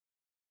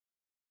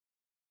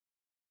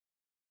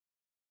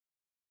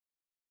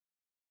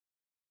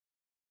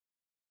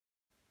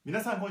皆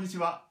さんこんにち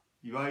は、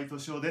岩井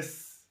敏夫で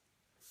す。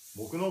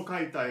僕の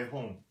書いた絵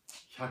本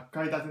100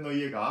階建ての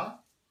家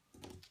が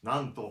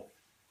なんと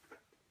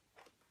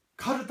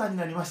カルタに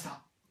なりまし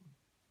た。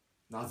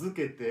名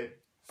付けて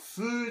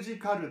数字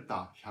かる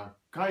た100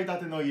階建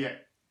ての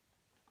家。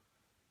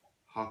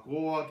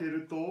箱を開け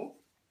ると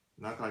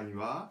中に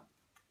は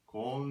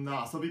こん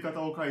な遊び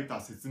方を書いた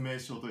説明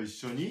書と一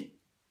緒に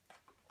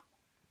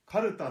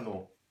カルタ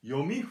の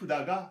読み札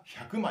が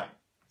100枚、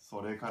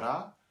それか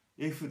ら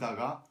絵札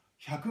が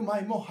100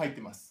枚も入っ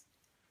てます。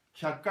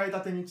100階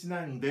建てにち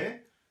なん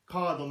でカ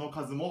ードの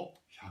数も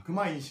100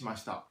枚にしま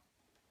した。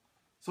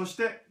そし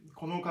て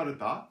このカル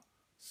タ、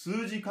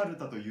数字カル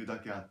タというだ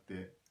けあっ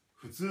て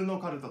普通の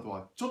カルタと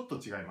はちょっと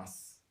違いま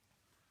す。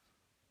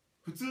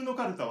普通の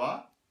カルタ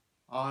は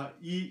あ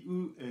い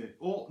うえ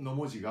おの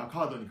文字が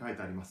カードに書い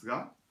てあります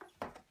が、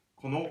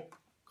この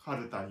カ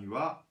ルタに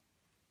は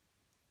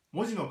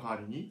文字の代わ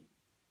りに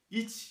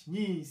1、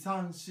2、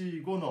3、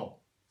4、5の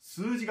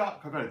数字が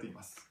書かれてい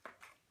ます。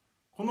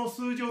この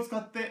数字を使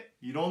って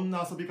いろん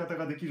な遊び方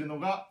ができるの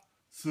が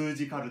数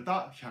字かる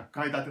た100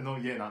階建ての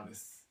家なんで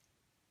す。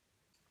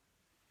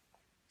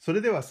そ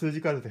れでは数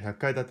字かるた100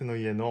階建ての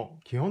家の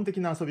基本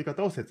的な遊び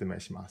方を説明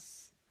しま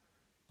す。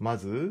ま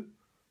ず、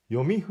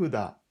読み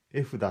札、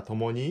絵札と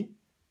もに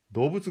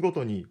動物ご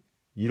とに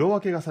色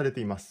分けがされ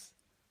ています。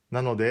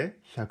なので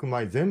100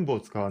枚全部を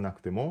使わな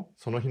くても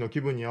その日の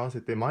気分に合わせ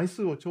て枚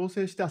数を調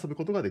整して遊ぶ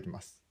ことができま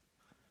す。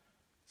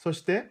そ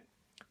して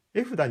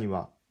絵札に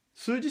は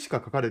数字し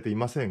か書かれてい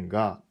ません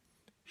が、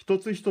一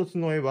つ一つ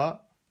の絵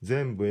は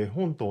全部絵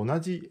本と同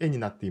じ絵に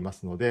なっていま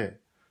すので、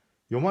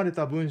読まれ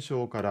た文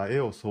章から絵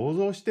を想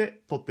像し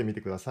て撮ってみて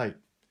ください。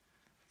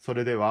そ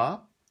れで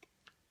は、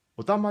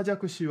おたまじゃ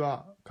くし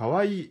はか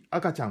わいい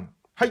赤ちゃん。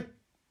はい。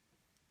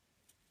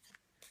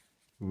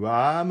う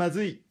わーま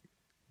ずい。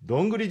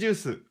どんぐりジュー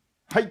ス。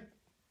はい。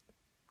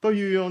と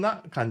いうよう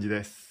な感じ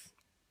です。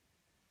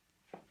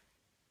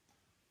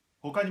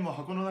他にも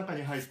箱の中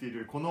に入ってい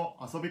るこの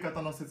遊び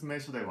方の説明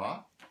書で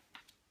は、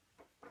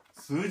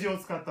数字を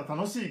使った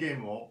楽しいゲー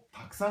ムを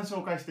たくさん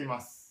紹介してい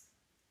ます。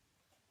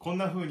こん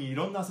な風にい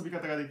ろんな遊び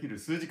方ができる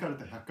数字かる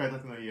た100階建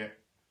ての家、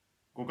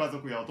ご家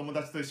族やお友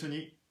達と一緒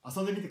に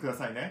遊んでみてくだ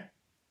さいね。